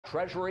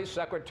Treasury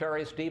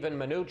Secretary Steven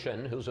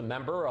Mnuchin, who's a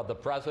member of the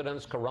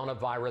president's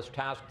coronavirus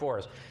task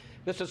force.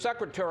 Mr.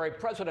 Secretary,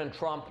 President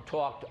Trump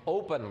talked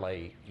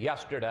openly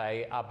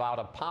yesterday about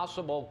a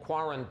possible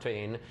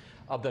quarantine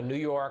of the New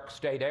York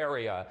State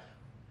area.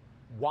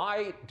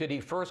 Why did he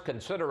first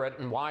consider it,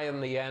 and why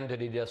in the end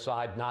did he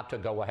decide not to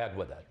go ahead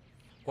with it?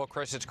 Well,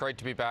 Chris, it's great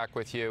to be back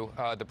with you.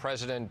 The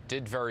president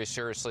did very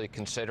seriously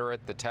consider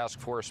it. The task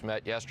force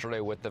met yesterday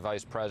with the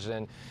vice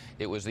president.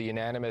 It was the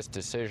unanimous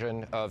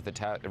decision of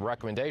the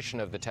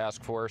recommendation of the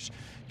task force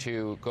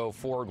to go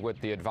forward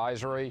with the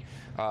advisory.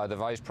 The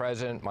vice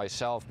president,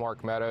 myself,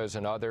 Mark Meadows,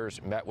 and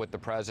others met with the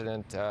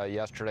president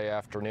yesterday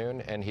afternoon,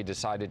 and he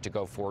decided to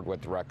go forward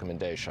with the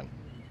recommendation.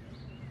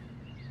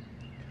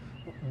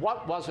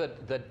 What was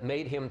it that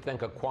made him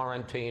think a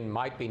quarantine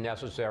might be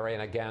necessary?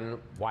 And again,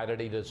 why did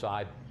he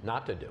decide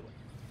not to do it?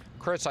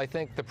 Chris, I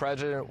think the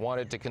president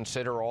wanted to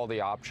consider all the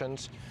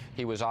options.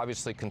 He was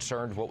obviously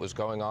concerned what was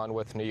going on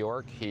with New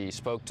York. He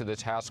spoke to the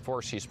task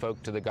force, he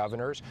spoke to the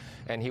governors,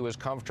 and he was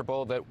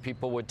comfortable that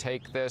people would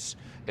take this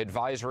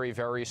advisory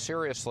very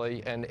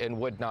seriously and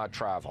would not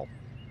travel.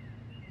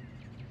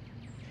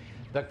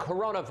 The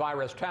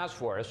coronavirus task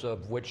force,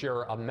 of which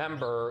you're a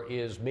member,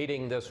 is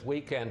meeting this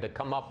weekend to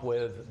come up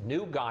with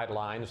new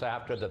guidelines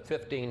after the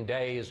 15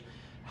 days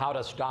how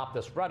to stop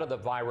the spread of the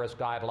virus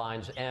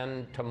guidelines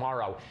end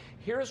tomorrow.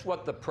 Here's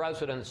what the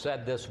president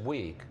said this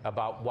week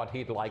about what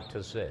he'd like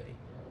to see.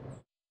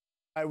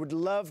 I would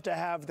love to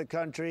have the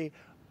country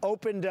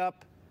opened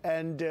up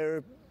and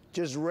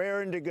just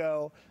raring to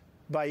go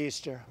by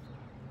Easter.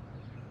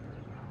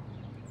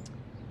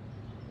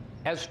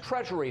 As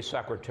Treasury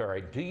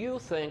Secretary, do you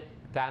think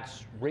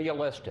that's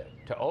realistic,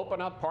 to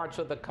open up parts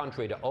of the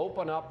country, to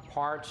open up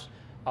parts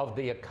of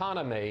the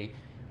economy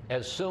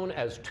as soon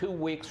as 2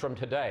 weeks from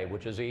today,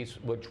 which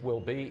will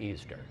be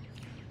Easter?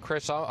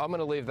 Chris, I'm going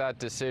to leave that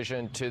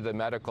decision to the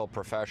medical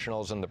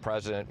professionals and the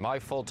president. My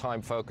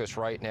full-time focus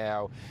right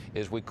now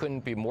is we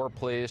couldn't be more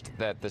pleased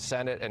that the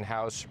Senate and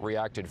House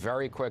reacted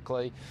very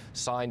quickly,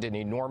 signed an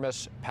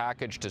enormous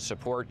package to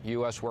support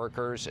U.S.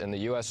 workers and the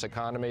U.S.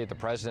 economy. The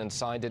president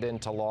signed it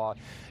into law,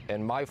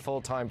 and my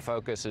full-time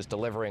focus is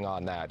delivering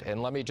on that.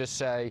 And let me just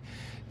say,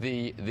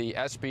 the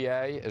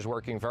SBA is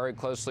working very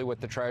closely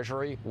with the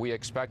Treasury. We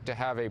expect to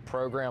have a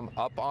program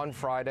up on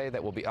Friday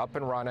that will be up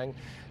and running,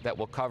 that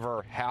will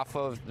cover half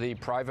of the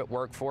private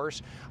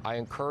workforce. I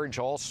encourage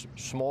all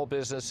small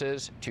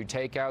businesses to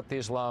take out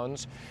these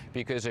loans,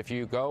 because if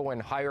you go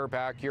and hire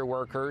back your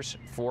workers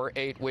for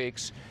 8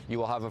 weeks, you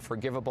will have a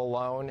forgivable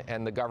loan,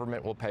 and the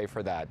government will pay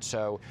for that.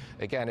 So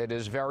again, it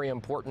is very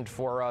important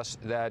for us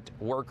that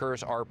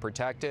workers are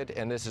protected,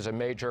 and this is a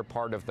major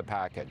part of the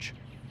package.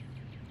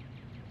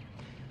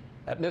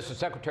 Mr.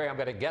 Secretary, I'm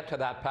going to get to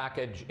that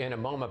package in a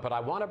moment, but I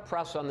want to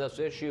press on this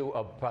issue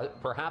of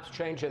perhaps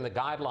changing the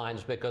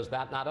guidelines, because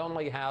that not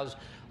only has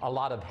a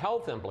lot of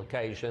health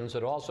implications,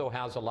 it also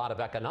has a lot of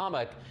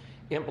economic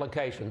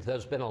implications.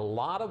 There's been a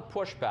lot of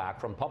pushback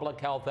from public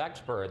health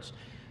experts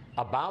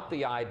about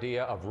the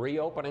idea of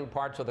reopening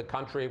parts of the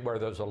country where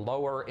there's a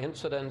lower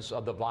incidence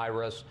of the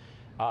virus,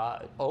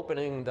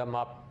 opening them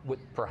up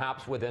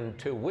perhaps within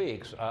 2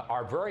 weeks.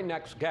 Our very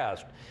next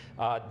guest,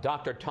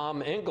 Dr.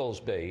 Tom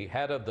Inglesby,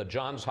 head of the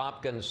Johns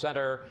Hopkins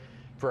Center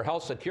for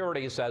Health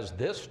Security, says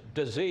this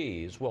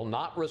disease will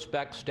not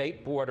respect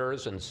state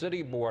borders and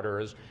city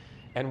borders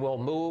and will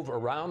move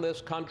around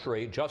this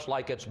country just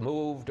like it's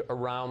moved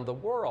around the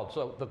world.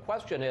 So the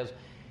question is,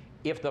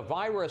 if the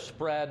virus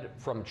spread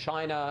from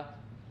China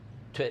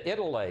to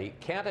Italy,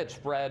 can't it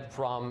spread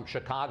from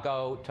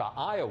Chicago to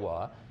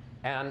Iowa?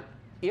 And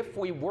if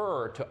we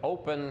were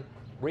to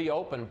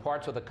reopen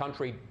parts of the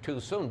country too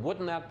soon,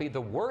 wouldn't that be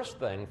the worst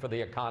thing for the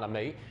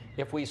economy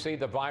if we see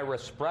the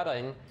virus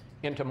spreading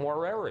into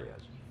more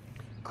areas?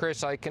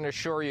 Chris, I can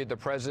assure you the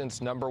president's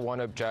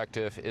 #1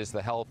 objective is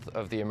the health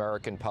of the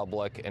American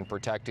public and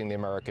protecting the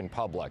American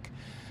public.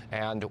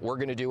 And we're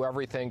going to do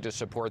everything to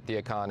support the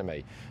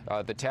economy.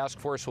 The task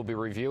force will be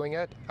reviewing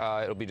it.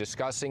 It'll be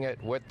discussing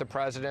it with the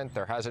president.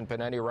 There hasn't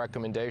been any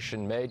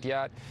recommendation made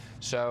yet.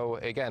 So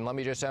again, let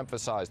me just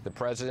emphasize, the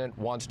president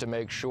wants to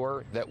make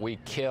sure that we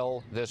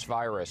kill this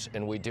virus,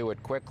 and we do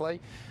it quickly.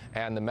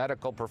 And the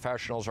medical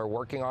professionals are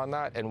working on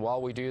that. And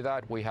while we do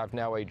that, we have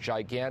now a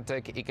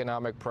gigantic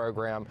economic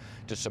program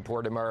to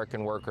support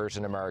American workers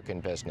and American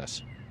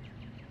business.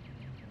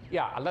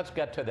 Yeah, let's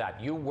get to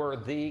that. You were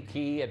the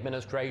key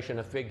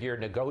administration figure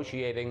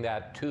negotiating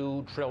that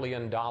 $2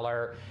 trillion,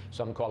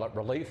 some call it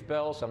relief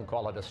bill, some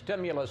call it a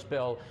stimulus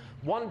bill.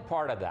 One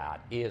part of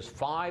that is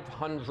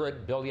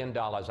 $500 billion,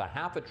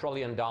 $500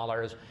 billion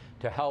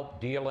to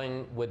help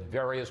dealing with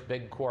various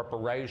big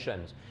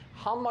corporations.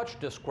 How much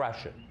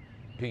discretion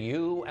do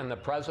you and the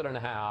president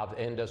have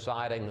in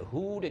deciding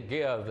who to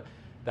give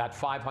that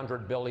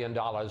 $500 billion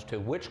to,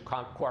 which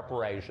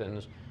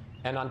corporations,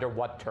 and under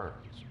what terms?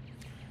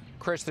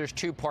 Chris, there's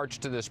two parts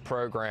to this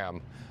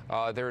program.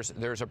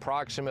 There's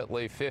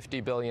approximately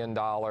 $50 billion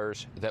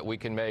that we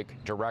can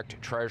make direct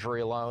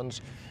Treasury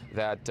loans.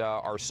 that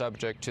are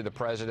subject to the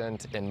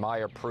president and my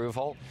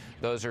approval.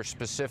 Those are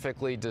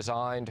specifically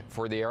designed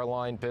for the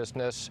airline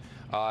business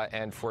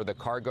and for the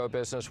cargo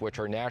business, which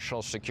are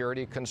national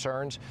security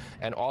concerns,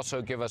 and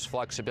also give us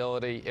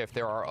flexibility if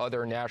there are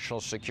other national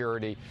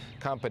security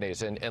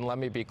companies. And let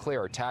me be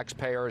clear,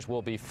 taxpayers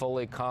will be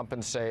fully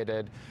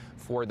compensated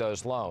for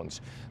those loans.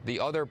 The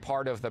other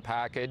part of the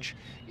package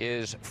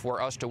is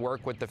for us to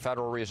work with the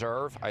Federal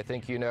Reserve. I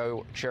think you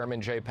know Chairman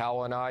Jay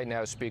Powell and I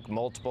now speak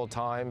multiple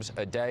times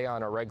a day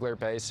on a regular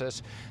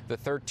basis. The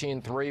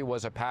 13.3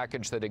 was a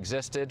package that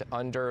existed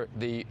under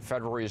the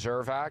Federal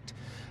Reserve Act.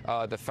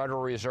 The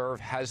Federal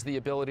Reserve has the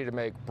ability to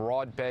make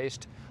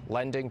broad-based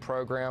lending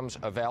programs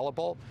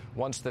available.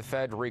 Once the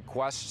Fed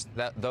requests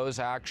those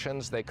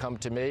actions, they come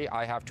to me.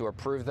 I have to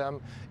approve them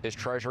as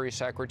Treasury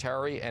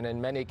Secretary, and in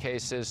many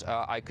cases,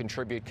 I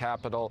contribute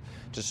capital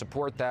to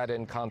support that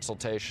in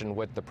consultation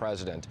with the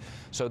President.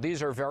 So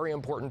these are very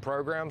important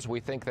programs. We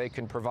think they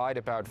can provide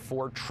about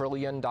 $4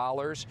 trillion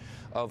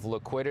of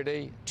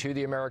liquidity to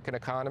the American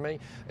economy.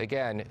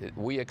 Again,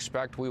 we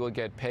expect we will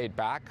get paid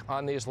back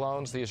on these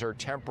loans. These are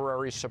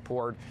temporary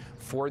support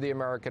for the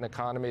American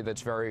economy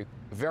that's very,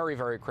 very,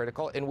 very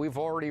critical, and we've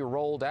already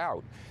rolled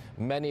out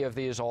many of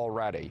these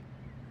already.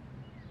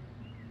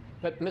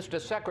 But, Mr.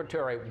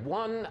 Secretary,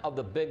 one of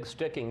the big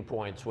sticking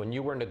points when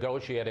you were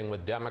negotiating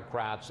with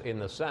Democrats in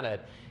the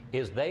Senate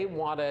is they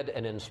wanted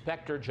an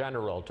inspector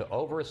general to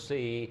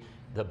oversee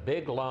the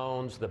big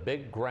loans, the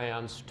big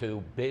grants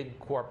to big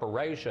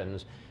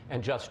corporations.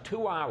 And just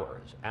 2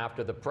 hours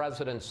after the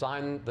president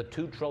signed the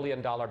 $2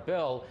 trillion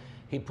bill,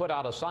 he put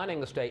out a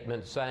signing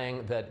statement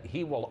saying that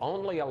he will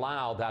only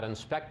allow that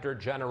inspector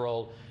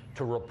general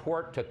to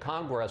report to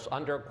Congress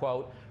under,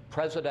 quote,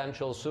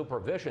 presidential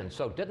supervision.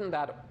 So didn't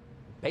that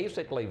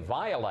basically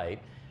violate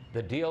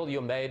the deal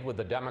you made with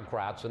the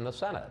Democrats in the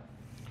Senate?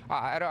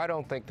 I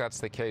don't think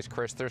that's the case,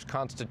 Chris. There's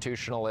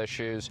constitutional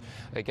issues.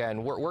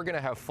 Again, we're going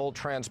to have full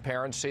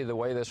transparency. The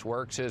way this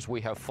works is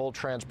we have full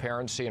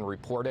transparency in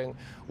reporting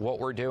what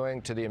we're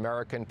doing to the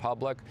American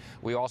public.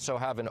 We also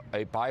have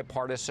a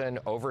bipartisan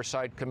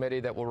oversight committee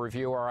that will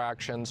review our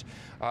actions.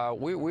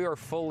 We are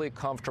fully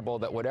comfortable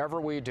that whatever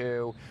we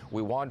do,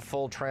 we want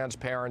full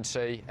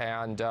transparency,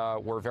 and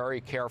we're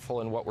very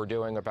careful in what we're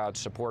doing about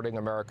supporting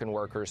American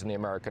workers and the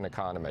American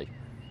economy.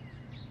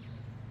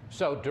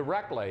 So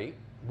directly,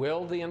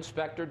 will the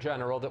Inspector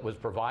General that was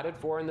provided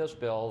for in this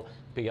bill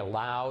be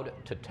allowed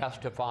to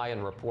testify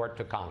and report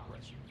to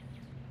Congress?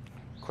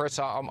 Chris,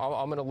 I'm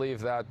going to leave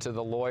that to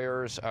the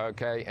lawyers,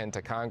 okay, and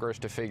to Congress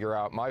to figure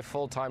out. My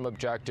full-time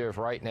objective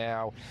right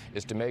now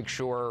is to make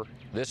sure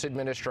this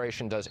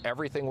administration does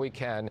everything we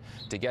can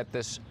to get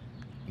this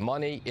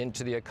money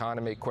into the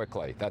economy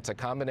quickly. That's a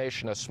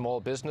combination of small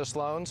business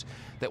loans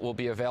that will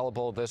be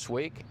available this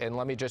week. And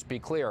let me just be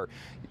clear,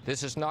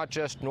 this is not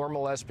just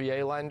normal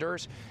SBA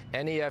lenders.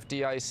 Any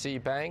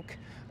FDIC bank,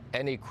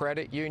 any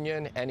credit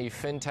union, any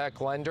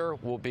fintech lender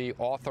will be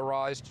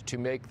authorized to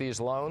make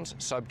these loans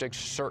subject to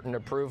certain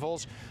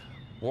approvals.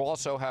 We'll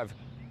also have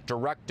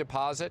direct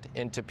deposit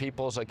into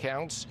people's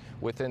accounts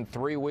within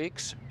 3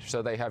 weeks,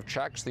 so they have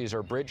checks. These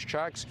are bridge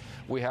checks.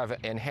 We have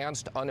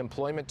enhanced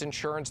unemployment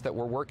insurance that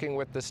we're working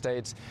with the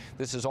states.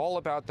 This is all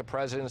about the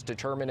president's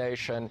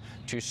determination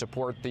to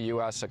support the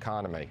U.S.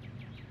 economy.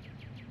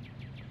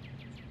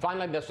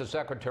 Finally, Mr.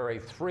 Secretary,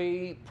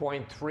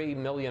 3.3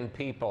 million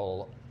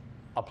people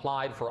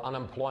applied for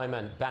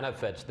unemployment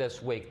benefits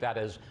this week. That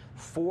is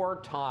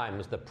 4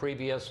 times the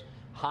previous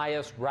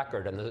highest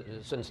record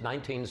since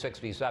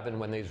 1967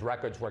 when these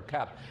records were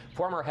kept.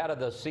 Former head of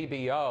the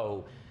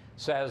CBO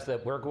says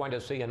that we're going to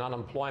see an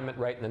unemployment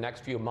rate in the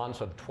next few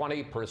months of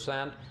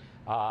 20%.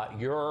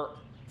 Your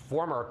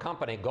former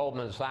company,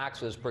 Goldman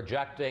Sachs, is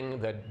projecting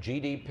that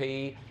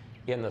GDP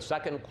in the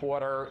second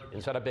quarter,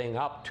 instead of being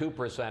up 2%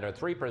 or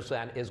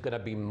 3%, is going to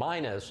be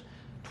minus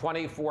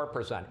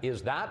 24%.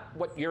 Is that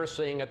what you're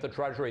seeing at the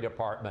Treasury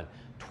Department?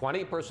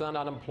 20%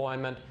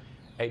 unemployment,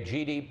 a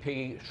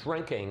GDP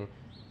shrinking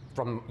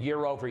from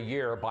year over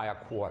year by a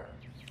quarter?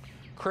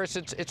 Chris,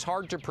 it's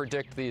hard to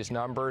predict these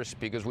numbers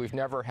because we've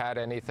never had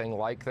anything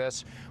like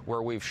this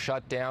where we've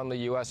shut down the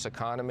U.S.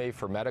 economy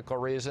for medical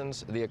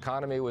reasons. The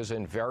economy was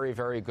in very,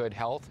 very good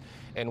health,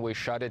 and we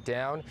shut it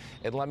down.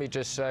 And let me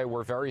just say,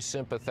 we're very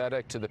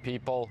sympathetic to the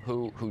people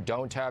who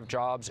don't have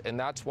jobs, and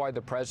that's why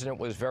the president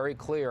was very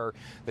clear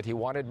that he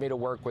wanted me to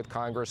work with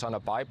Congress on a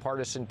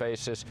bipartisan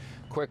basis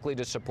quickly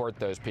to support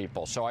those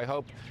people. So I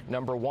hope,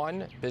 number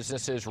one,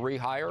 businesses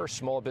rehire,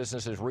 small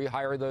businesses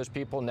rehire those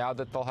people now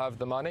that they'll have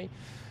the money.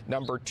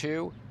 Number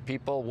two,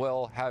 people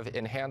will have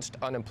enhanced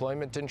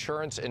unemployment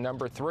insurance. And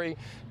number three,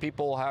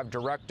 people will have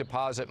direct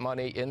deposit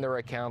money in their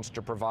accounts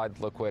to provide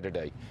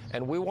liquidity.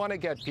 And we want to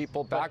get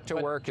people back to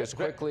work as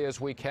quickly as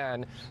we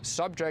can,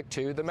 subject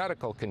to the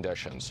medical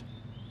conditions.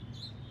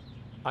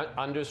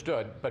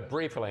 Understood, but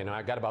briefly, and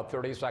I've got about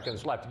 30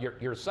 seconds left.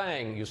 You're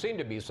saying, you seem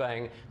to be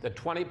saying that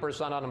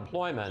 20%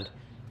 unemployment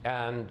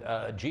and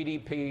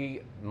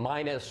GDP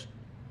minus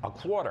a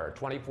quarter,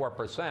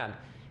 24%,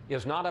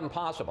 is not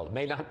impossible.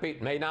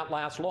 It may not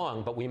last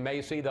long, but we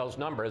may see those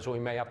numbers, and we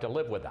may have to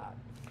live with that.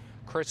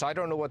 Chris, I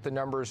don't know what the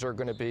numbers are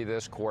going to be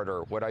this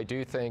quarter. What I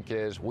do think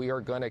is we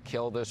are going to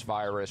kill this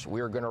virus.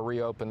 We are going to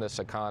reopen this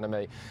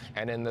economy.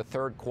 And in the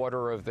third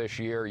quarter of this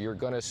year, you're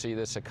going to see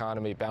this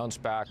economy bounce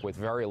back with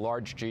very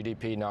large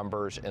GDP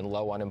numbers and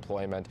low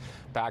unemployment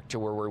back to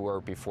where we were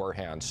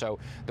beforehand. So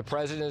the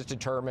president is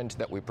determined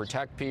that we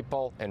protect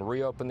people and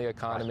reopen the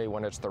economy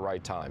when it's the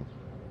right time.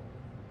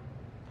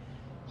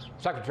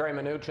 Secretary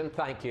Mnuchin,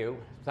 thank you.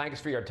 Thanks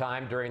for your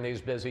time during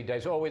these busy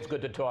days. Always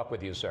good to talk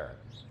with you, sir.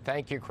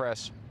 Thank you,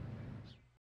 Chris.